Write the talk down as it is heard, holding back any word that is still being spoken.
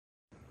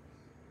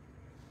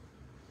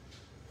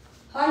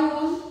Hi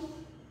all,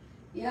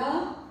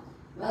 yeah,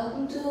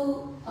 welcome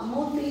to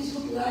Amul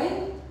Facebook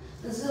Live.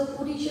 This is a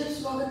foodie chef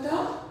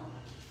Swagata,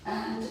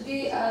 and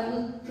today I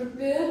will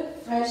prepare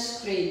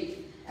fresh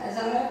cream. As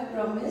I have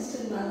promised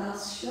in my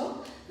last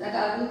show that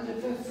I will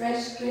prepare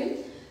fresh cream,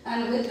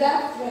 and with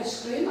that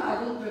fresh cream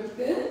I will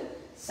prepare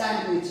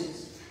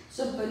sandwiches.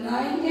 So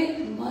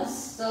बनाएंगे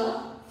मस्त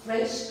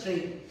fresh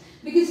cream,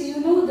 because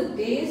you know the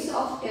base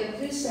of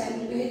every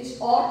sandwich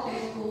or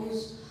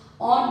tacos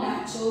or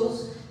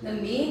nachos, the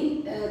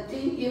main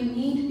thing you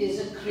need is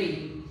a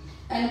cream.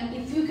 And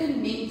if you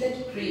can make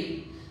that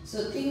cream,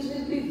 so things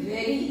will be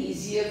very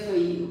easier for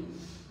you.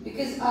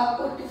 Because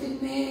आपको tiffin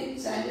में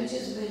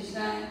sandwiches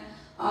भेजना है,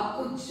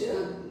 आपको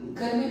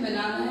घर में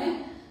बनाना है,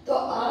 तो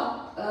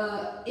आप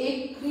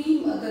एक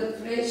क्रीम अगर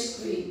fresh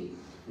cream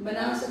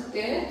बना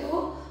सकते हैं तो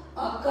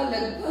आपका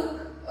लगभग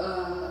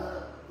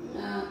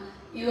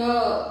you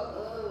are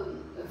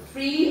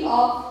free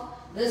of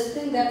this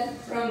thing that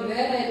from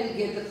where I will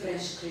get the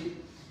fresh cream.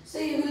 So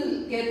you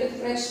will get the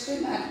fresh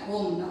cream at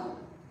home now.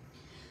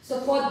 So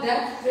for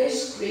that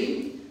fresh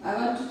cream, I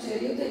want to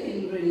tell you the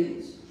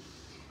ingredients.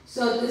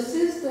 So this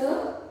is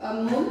the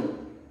Amul.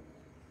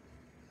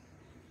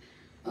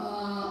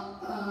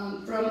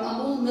 From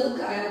Amul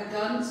milk, I have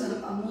done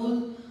some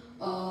Amul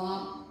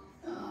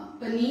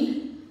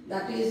paneer.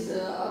 That is,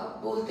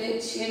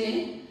 bolte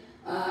chene.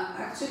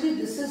 Actually,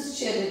 this is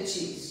cheddar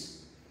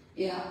cheese.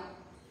 Yeah.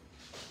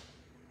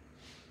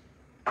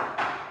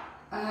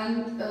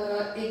 And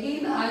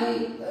again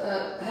I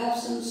have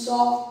some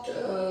soft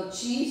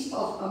cheese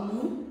of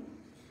Amul,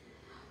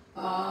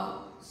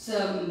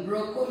 some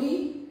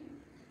broccoli,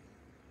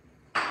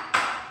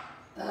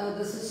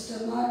 this is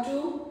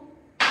tomato,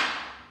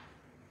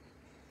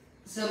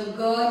 some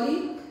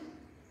garlic,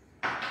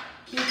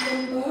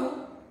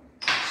 cucumber,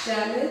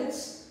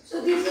 shallots.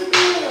 So these are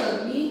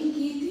the main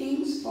key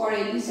things for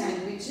any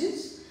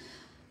sandwiches.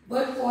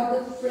 But for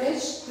the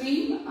fresh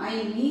cream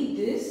I need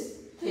this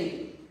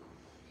thing.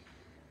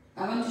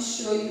 I want to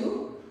show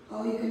you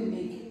how you can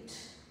make it.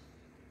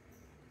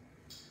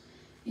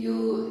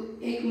 You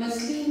एक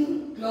muslin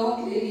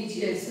cloth ले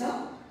लीजिए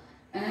ऐसा,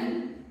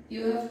 and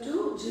you have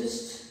to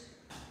just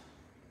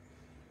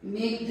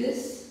make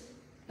this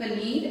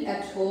paneer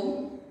at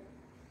home.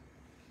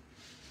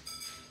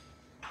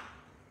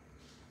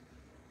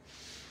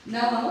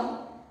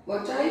 Now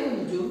what I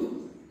will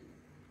do,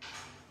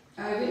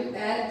 I will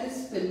add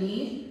this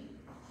paneer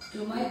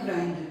to my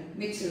grinder,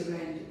 mixer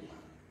grinder.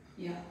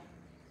 Yeah.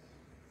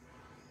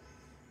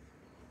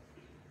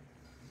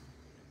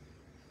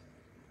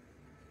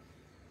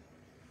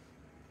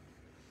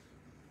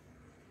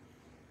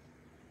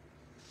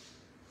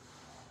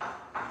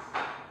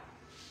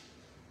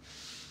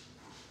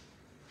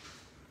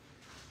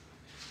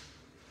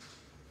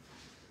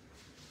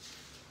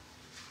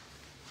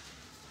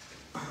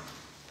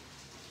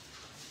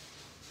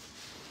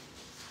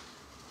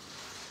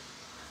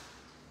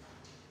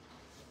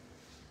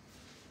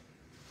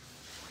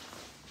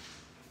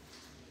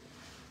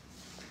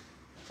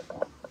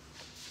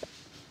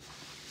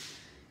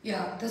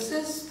 Yeah, this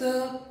is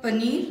the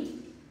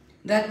paneer,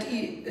 that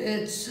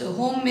it's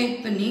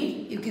homemade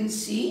paneer, you can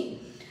see.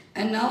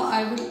 And now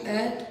I will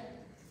add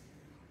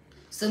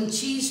some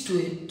cheese to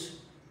it.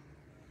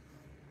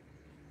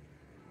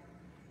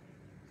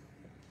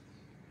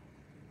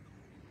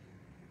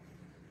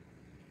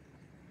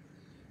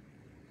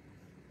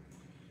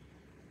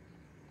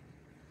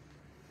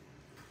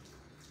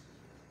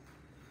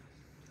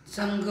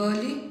 Some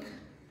garlic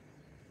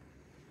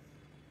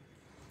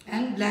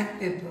and black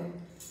pepper.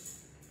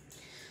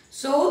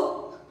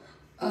 So,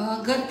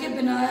 घर के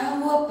बनाया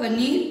हुआ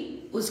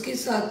पनीर, उसके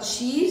साथ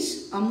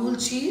चीज़, अमूल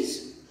चीज़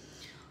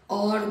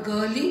और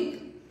garlic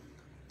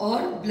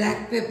और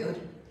black pepper.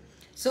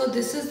 So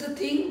this is the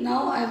thing.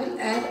 Now I will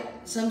add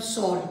some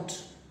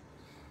salt.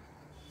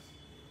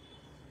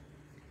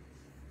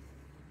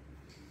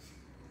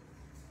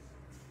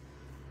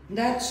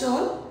 That's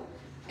all.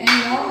 And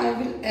now I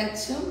will add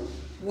some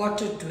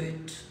water to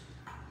it.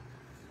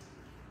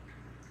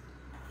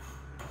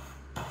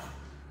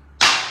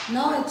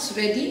 Now it's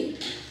ready.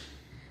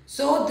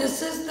 So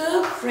this is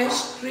the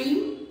fresh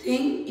cream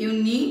thing you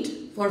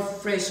need for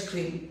fresh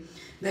cream.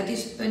 That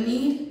is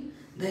paneer,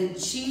 then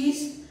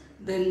cheese,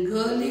 then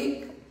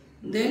garlic,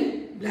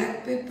 then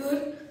black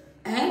pepper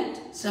and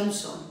some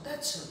salt.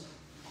 That's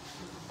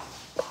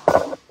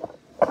all.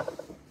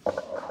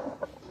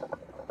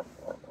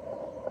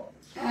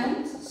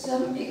 And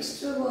some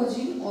extra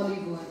virgin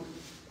olive oil.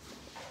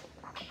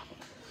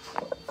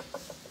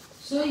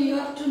 So you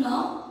have to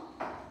now,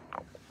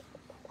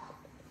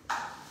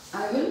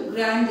 I will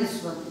grind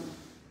this one.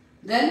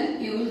 Then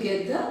you will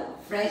get the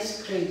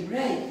fresh cream,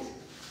 right?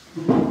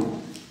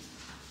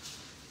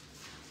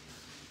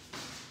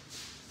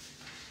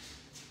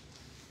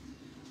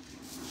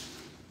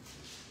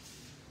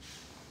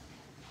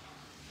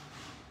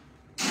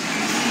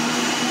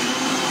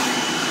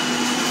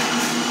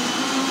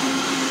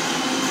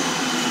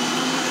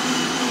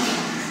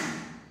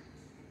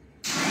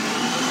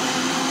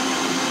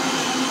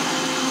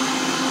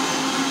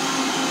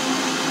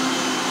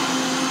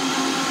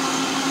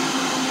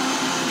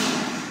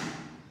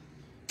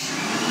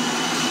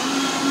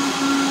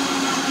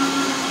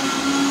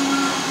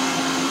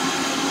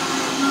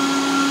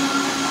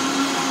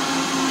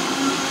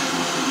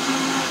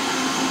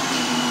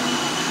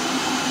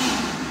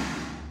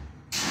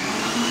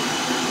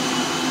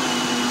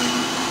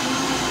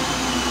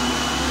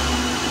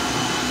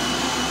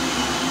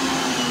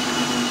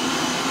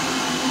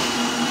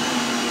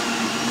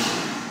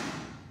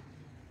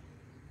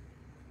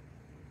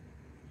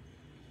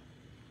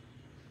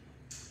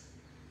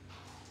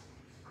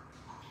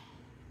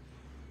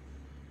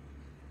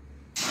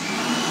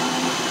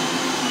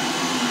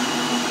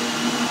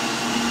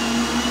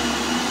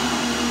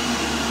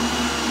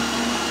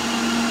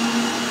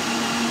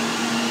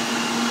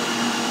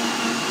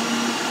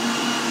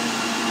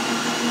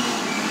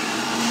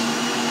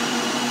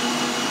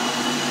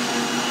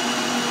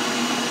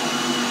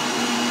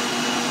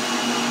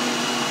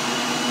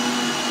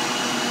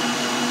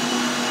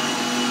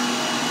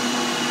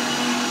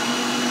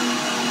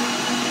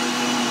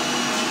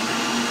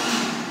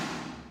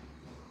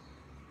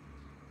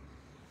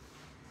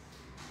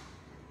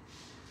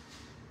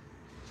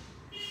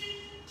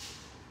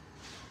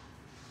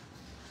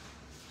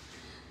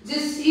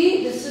 Just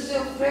see, this is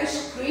your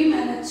fresh cream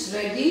and it's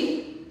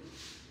ready.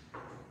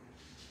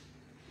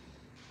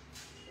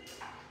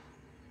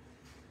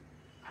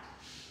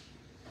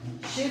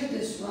 Shift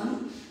this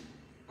one.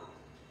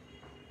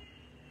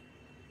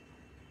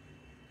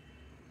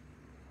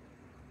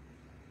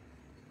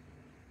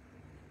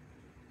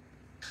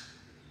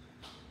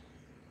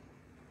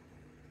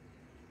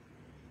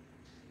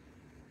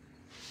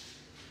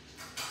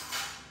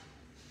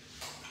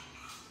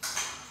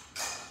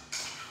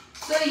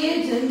 तो ये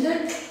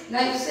झंझट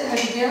life से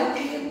हट गया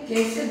कि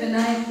कैसे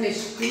बनाएं fresh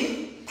cream.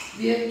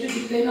 We have to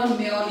depend on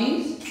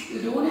mayonnaise. You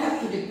don't have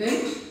to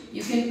depend.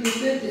 You can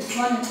prepare this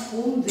one at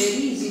home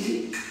very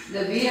easily.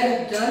 The way I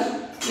have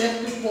done, you have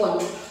to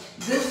follow.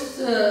 This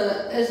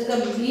is the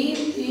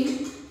main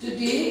thing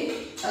today.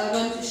 I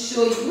want to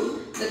show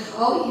you that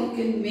how you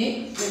can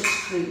make fresh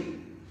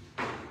cream.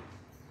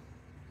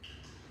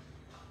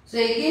 So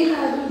again,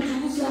 I will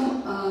do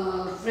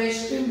some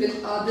fresh cream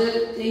with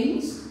other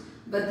things.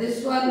 But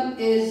this one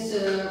is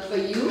for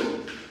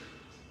you.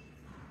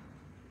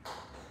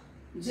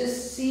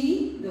 Just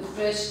see, the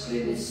fresh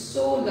cream is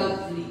so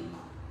lovely.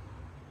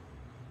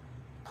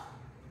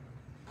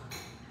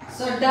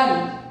 So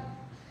done.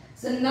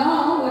 So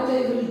now what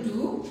I will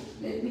do,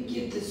 let me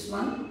keep this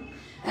one.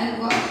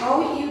 And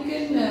how you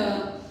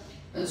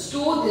can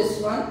store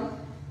this one.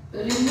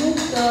 Remove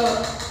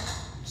the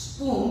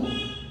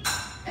spoon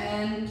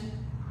and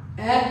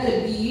add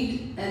the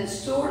lid and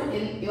store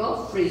in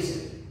your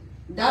freezer.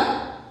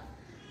 Done?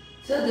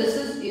 So this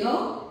is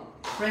your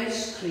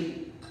fresh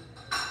cream.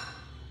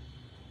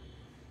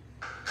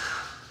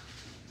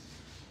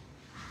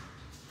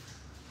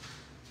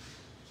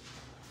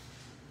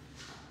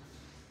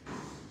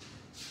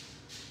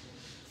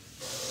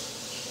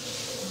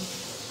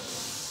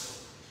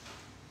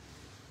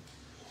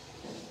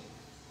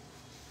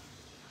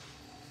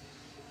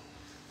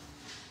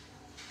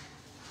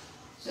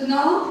 So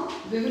now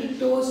we will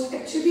toast.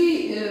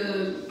 Actually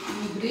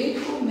bread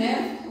को मैं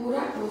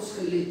पूरा toast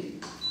कर लेती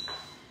हूँ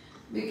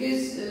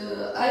because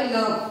I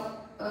love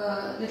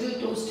little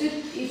toasted.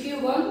 If you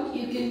want,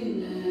 you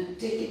can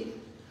take it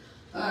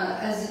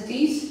as it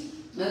is.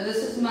 This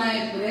is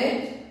my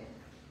bread.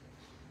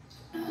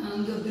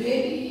 The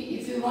bread,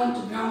 if you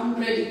want brown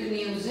bread, you can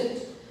use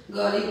it.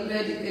 Garlic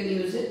bread, you can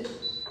use it.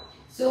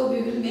 So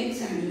we will make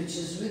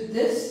sandwiches with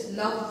this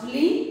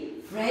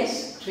lovely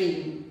fresh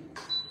cream.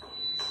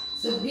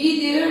 So be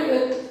there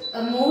with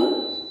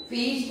Amul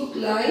Facebook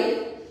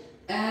Live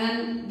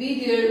and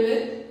be there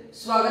with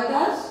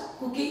Swagata's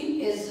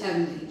Cooking is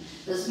Heavenly.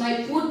 This is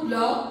my food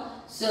blog,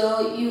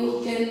 so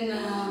you can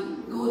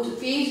go to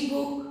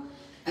Facebook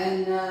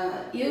and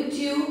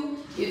YouTube.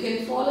 You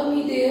can follow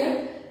me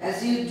there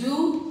as you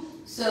do.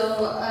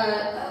 So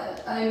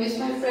I miss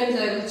my friends.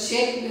 I will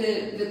check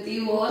with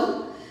you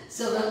all.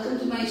 So welcome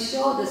to my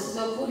show. This is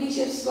our foodie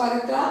chef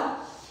Swagata.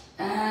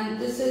 And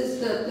this is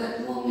the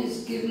platform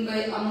is given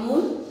by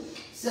Amul.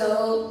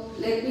 So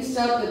let me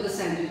start with the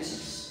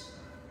sandwiches.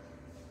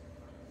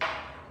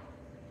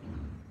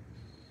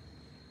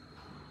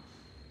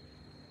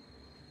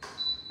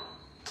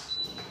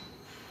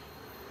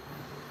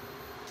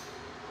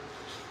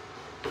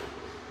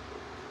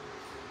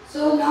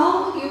 So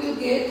now you will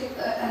get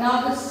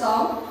another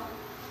sound.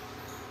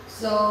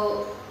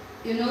 So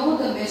you know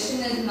the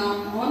machine is now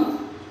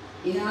on.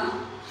 Yeah.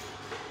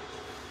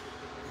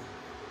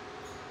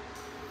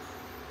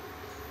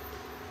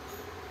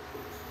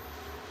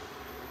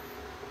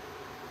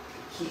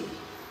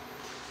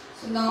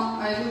 So now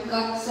I will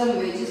cut some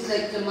veggies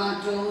like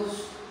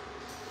tomatoes,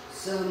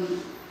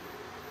 some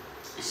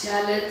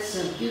shallots,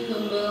 some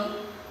cucumber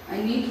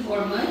I need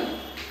for my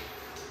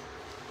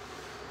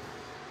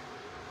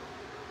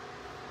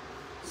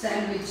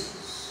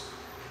sandwiches.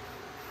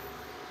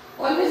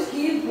 Always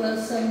give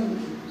some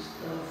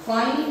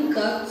fine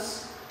cuts.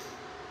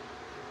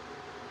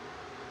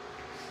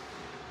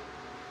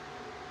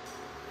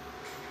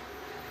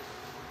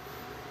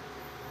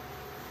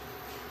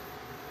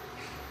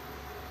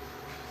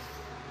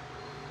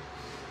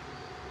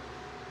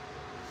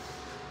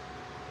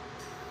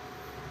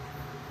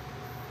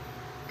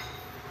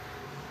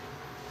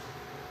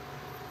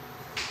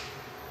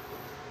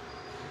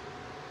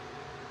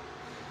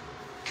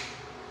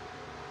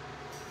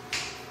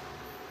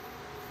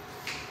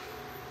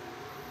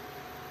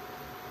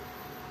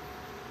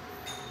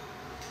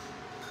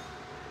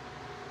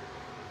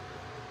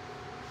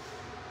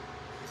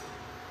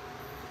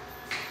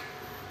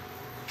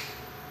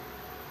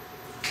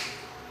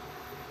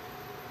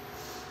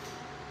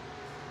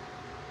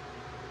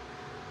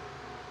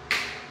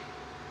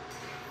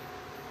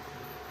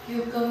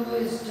 Cucumber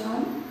is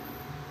done.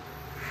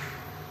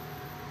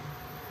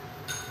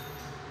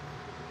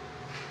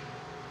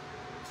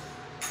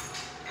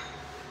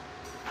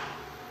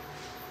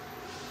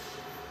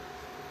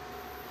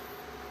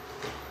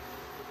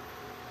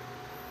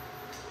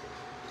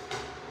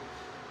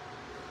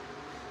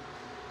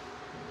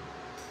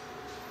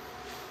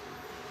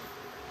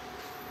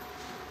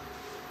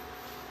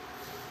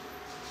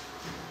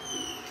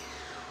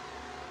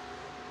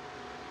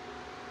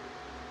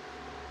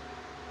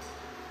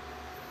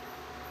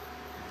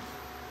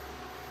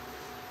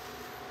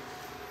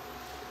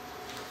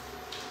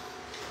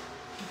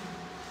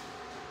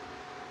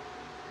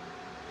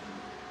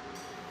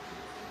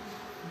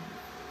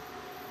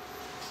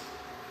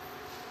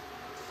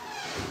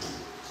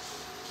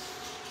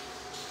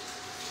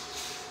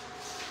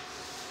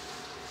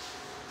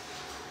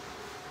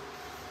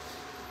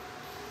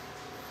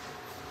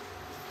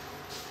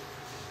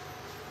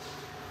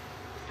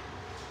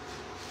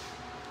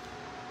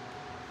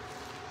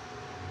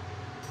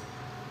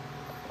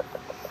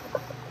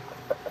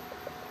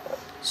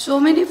 So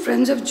many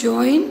friends have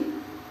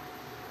joined.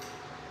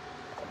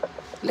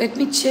 Let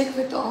me check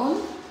with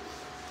all.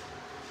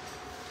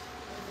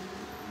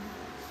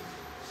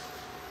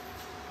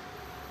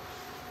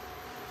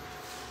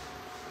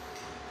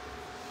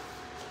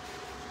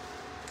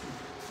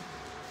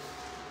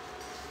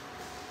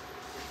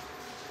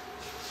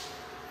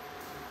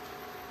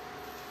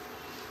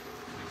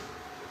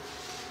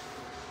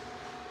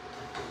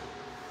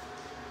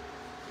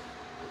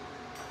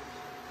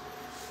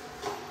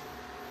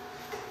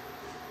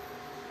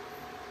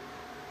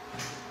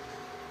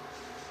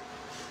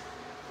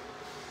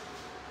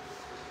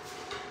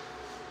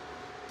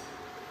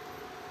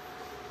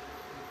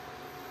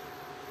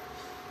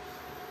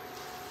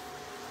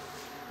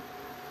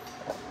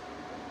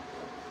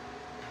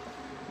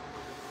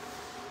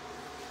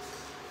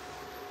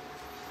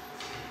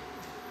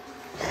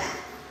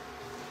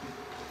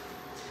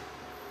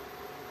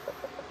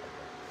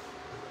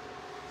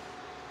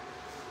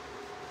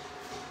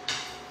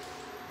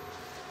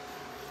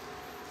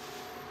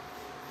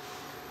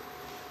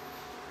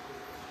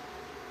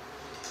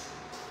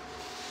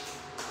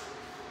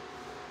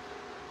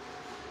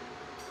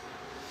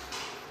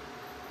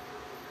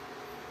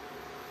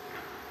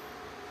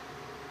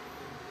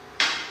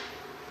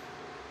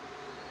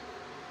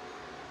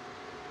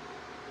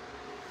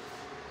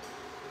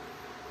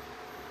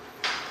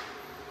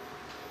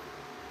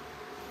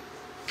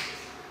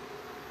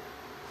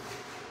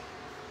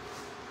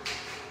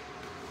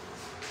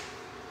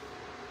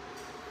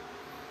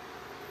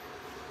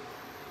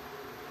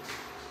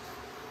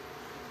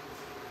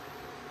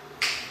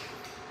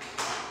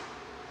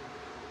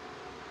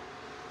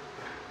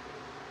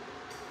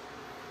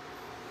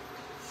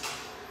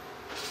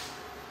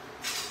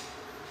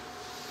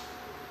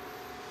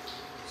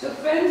 So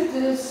friends,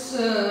 this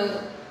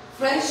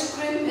fresh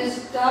cream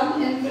is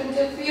done in front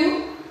of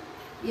you.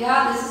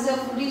 Yeah, this is a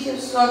foodie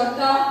chef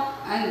Swagata.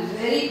 I'm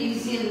very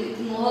busy in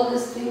making all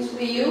these things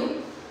for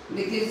you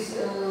because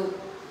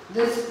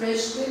this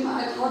fresh cream,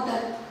 I thought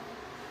that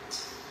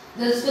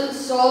this will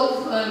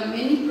solve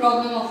many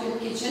problems of your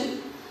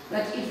kitchen.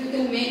 But if you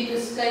can make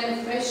this kind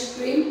of fresh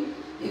cream,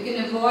 you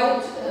can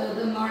avoid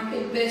the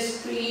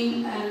market-based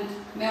cream and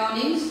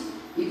mayonnaise.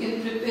 You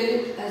can prepare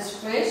it as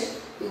fresh.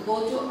 You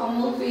go to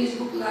Amul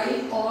Facebook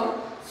Live or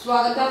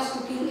Swagata's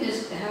Cooking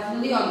is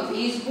Heavenly on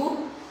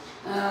Facebook.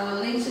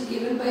 Links are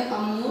given by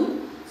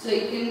Amul. So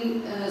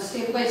you can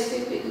step by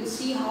step you can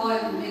see how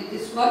I make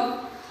this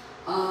one.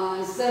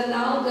 So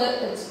now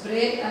it's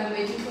bread. I am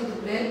waiting for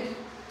the bread.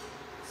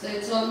 So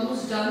it's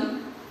almost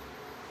done.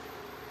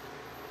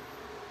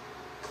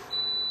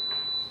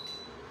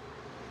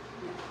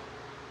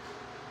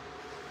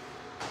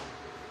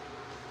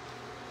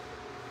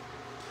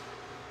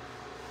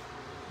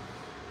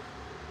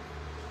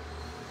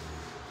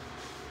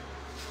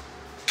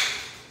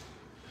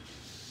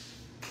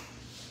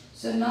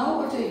 So now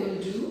what I will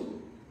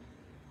do,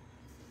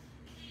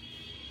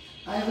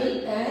 I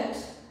will add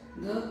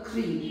the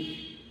cream.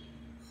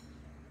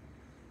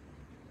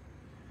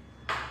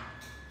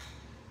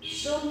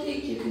 So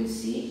thick you can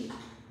see.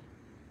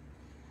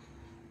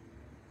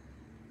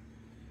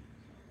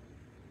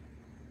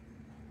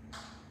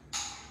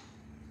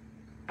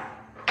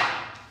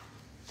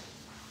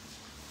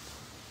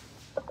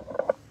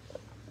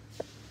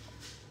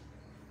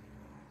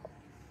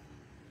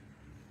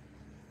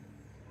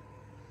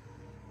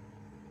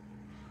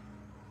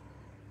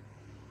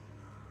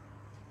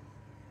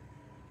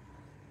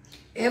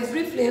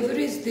 Every flavor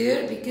is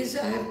there because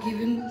I have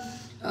given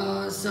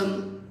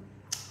some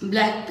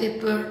black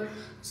pepper,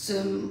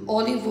 some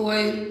olive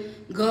oil,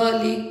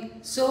 garlic.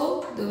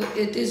 So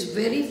it is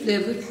very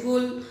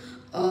flavorful,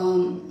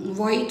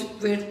 white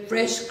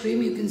fresh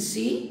cream you can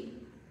see.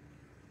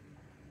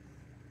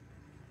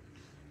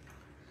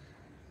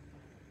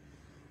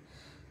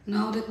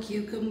 Now the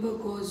cucumber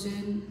goes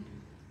in.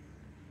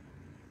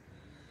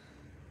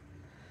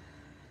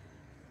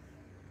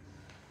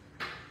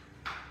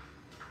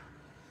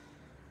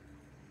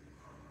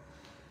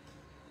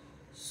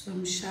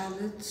 Some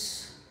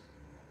shallots,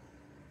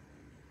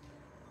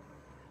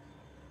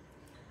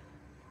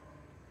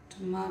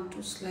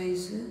 tomato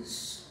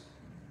slices,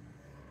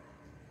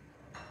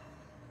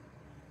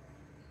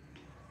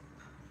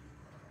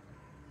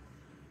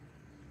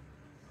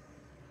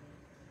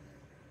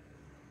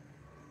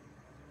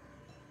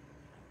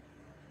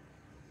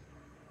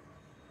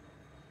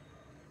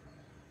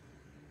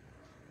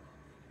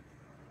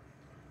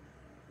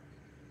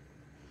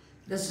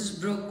 this is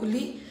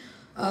broccoli,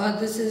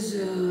 this is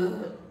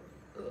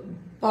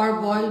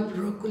parboiled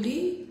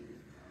broccoli.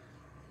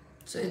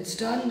 So it's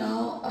done.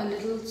 Now a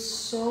little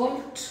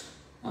salt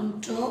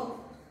on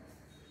top.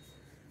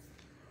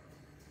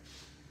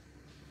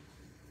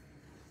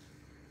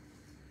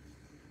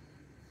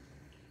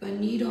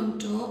 Paneer on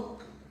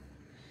top.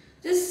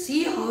 Just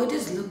see how it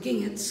is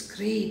looking. It's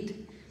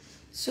great.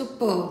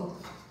 Superb.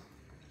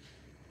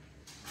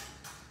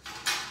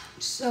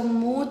 Some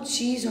more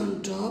cheese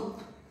on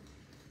top.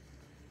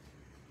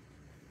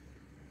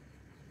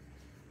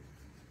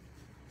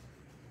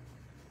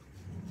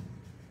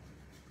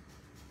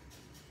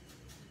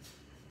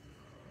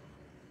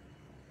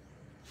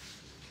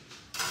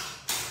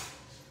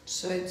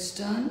 So it's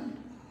done.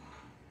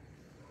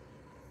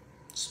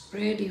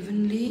 Spread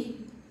evenly.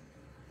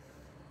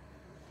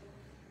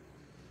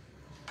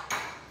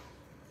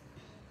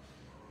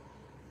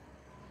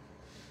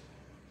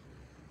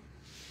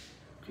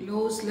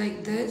 Close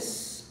like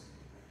this.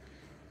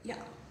 Yeah.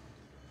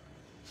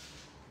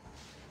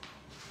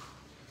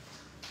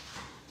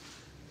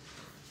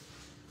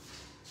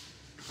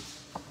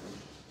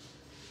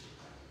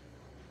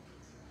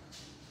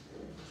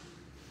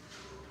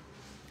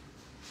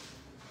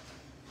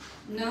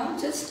 Now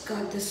just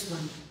cut this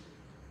one.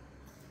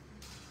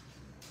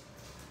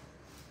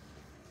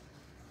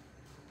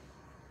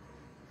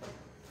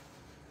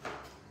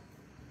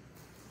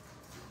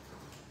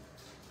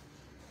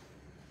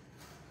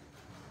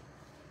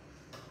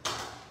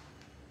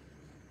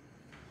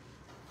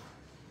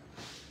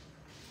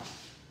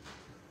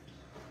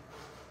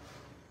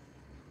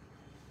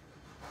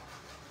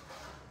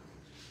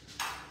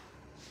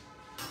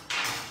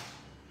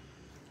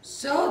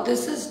 So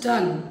this is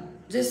done.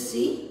 Just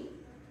see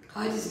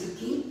how it is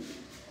looking.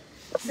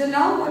 So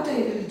now what I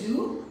will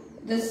do,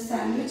 the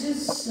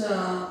sandwiches,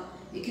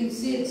 you can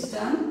see it's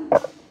done.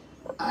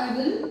 I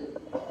will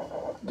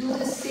do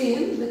the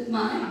same with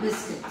my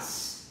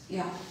biscuits.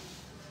 Yeah.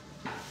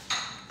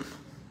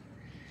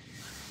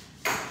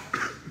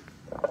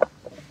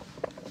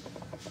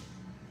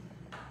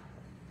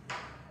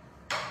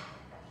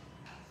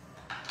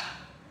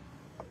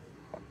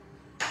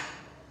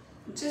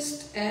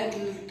 Just add a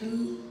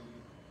little.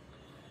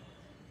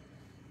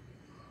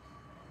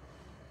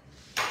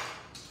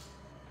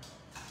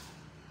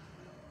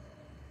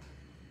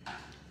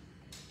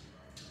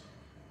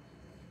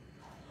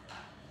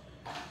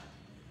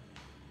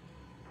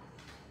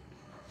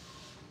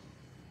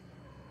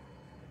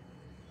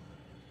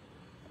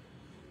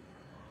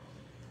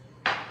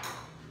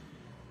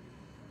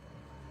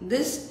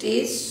 This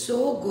tastes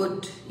so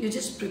good. You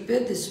just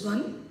prepare this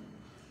one.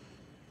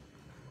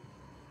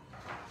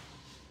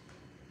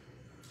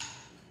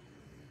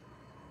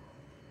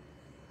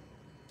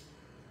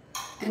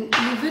 And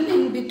even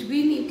in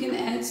between you can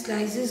add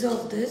slices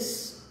of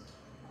this.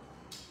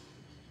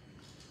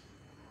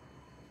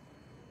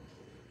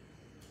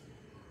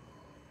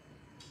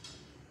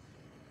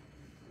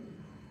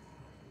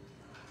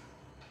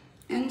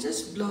 And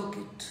just block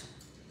it.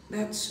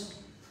 That's all.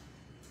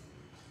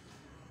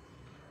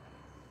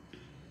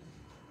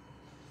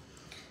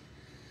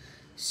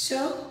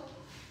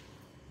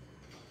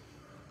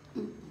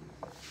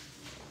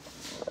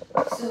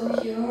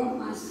 So here are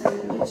my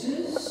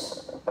sandwiches.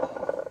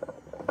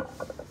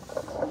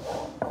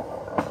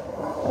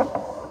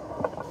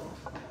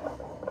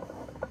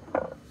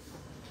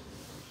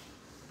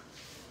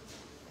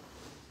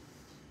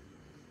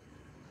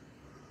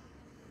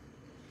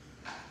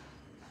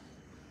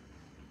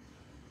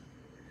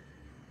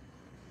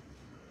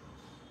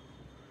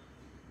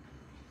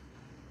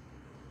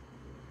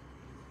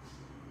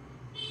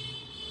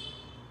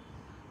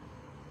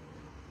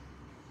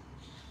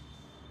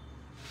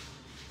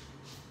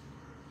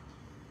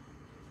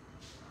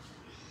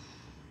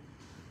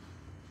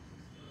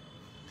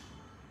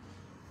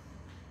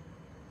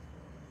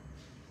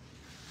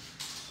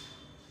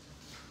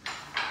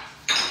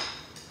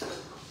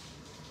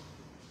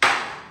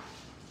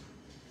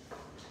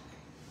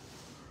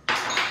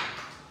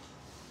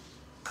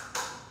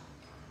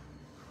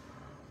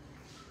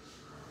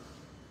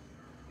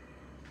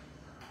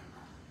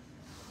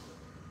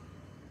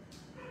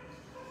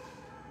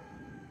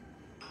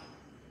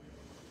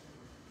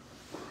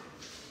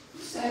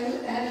 So I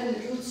will add a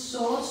little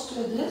sauce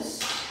to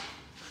this.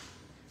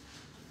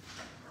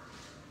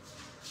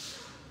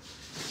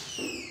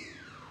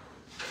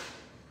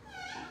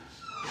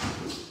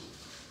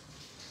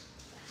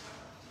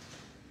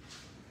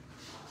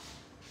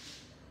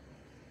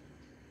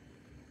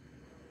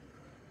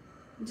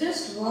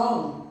 Just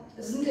wow,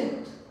 isn't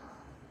it?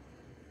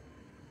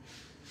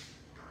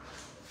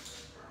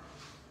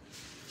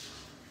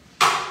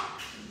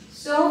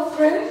 So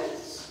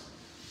friends,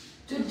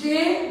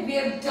 today we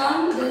have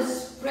done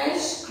this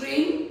fresh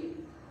cream.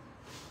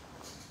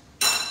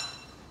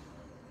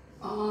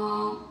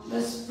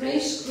 This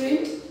fresh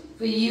cream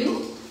for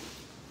you.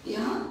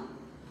 Yeah.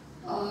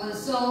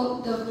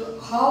 So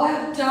how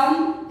I've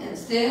done,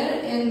 it's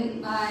there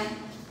in my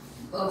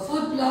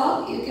food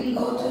blog. You can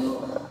go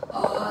to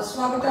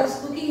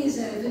Swagata's Cooking is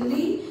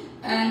Heavenly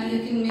and you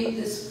can make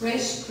this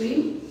fresh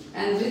cream,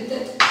 and with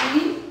that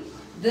cream,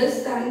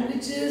 this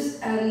sandwiches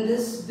and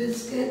this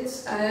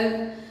biscuits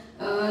I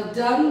have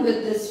done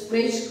with this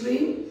fresh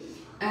cream,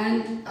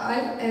 and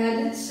I've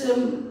added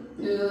some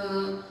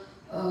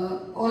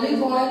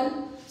olive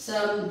oil,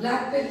 some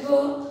black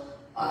pepper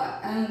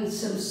and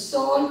some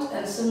salt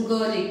and some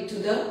garlic to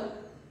the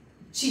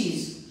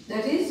cheese,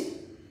 that is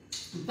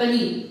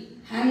paneer,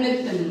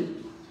 handmade paneer.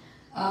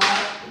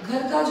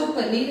 घर का जो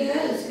पनीर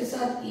है उसके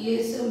साथ ये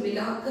सब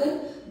मिलाकर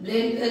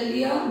blend कर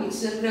लिया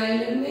मिक्सर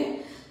ग्राइंडर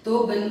में, तो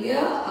बन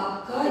गया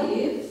आपका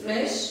ये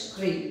फ्रेश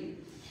क्रीम।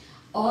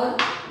 और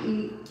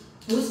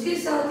उसके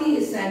साथ ही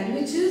ये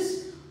सैंडविचेस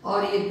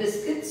और ये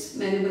बिस्किट्स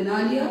मैंने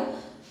बना लिया।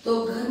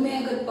 तो घर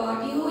में अगर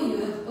party हो, you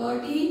have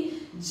party,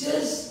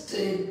 just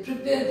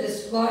prepare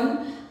this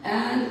one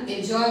and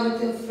enjoy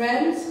with your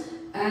friends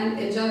and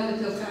enjoy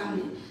with your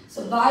family.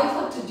 So bye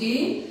for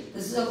today.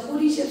 This is a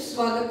foodie chef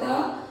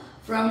Swagata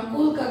from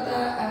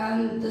Kolkata,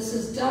 and this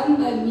is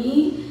done by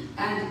me,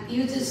 and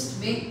you just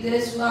make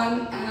this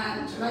one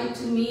and write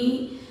to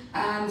me,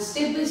 and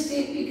step by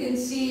step you can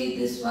see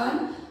this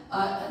one.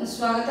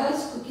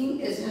 Swagata's Cooking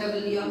is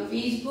Heavenly on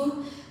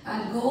Facebook,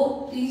 and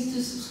go please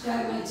do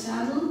subscribe my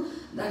channel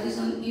that is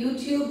on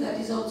YouTube, that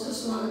is also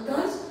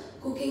Swagata's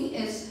Cooking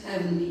is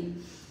Heavenly.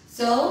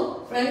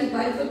 So friends,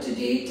 bye for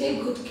today,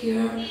 take good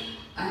care.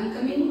 I'm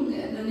coming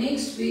the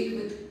next week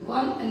with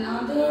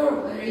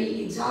another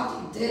very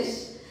exotic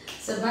dish.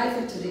 So bye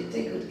for today,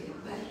 take good care,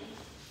 bye.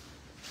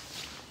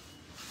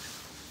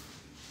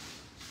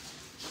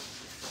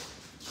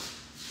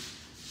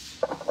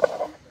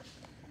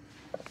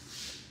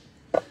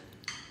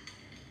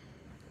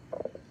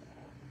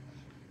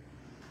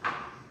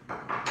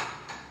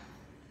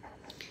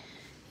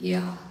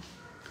 Yeah,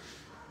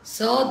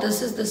 so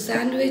this is the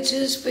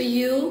sandwiches for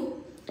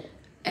you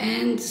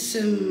and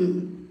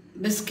some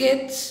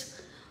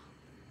biscuits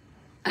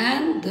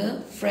and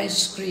the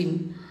fresh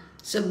cream.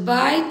 So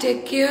bye,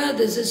 take care.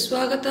 This is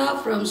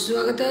Swagata from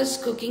Swagata's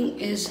Cooking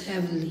is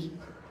Heavenly.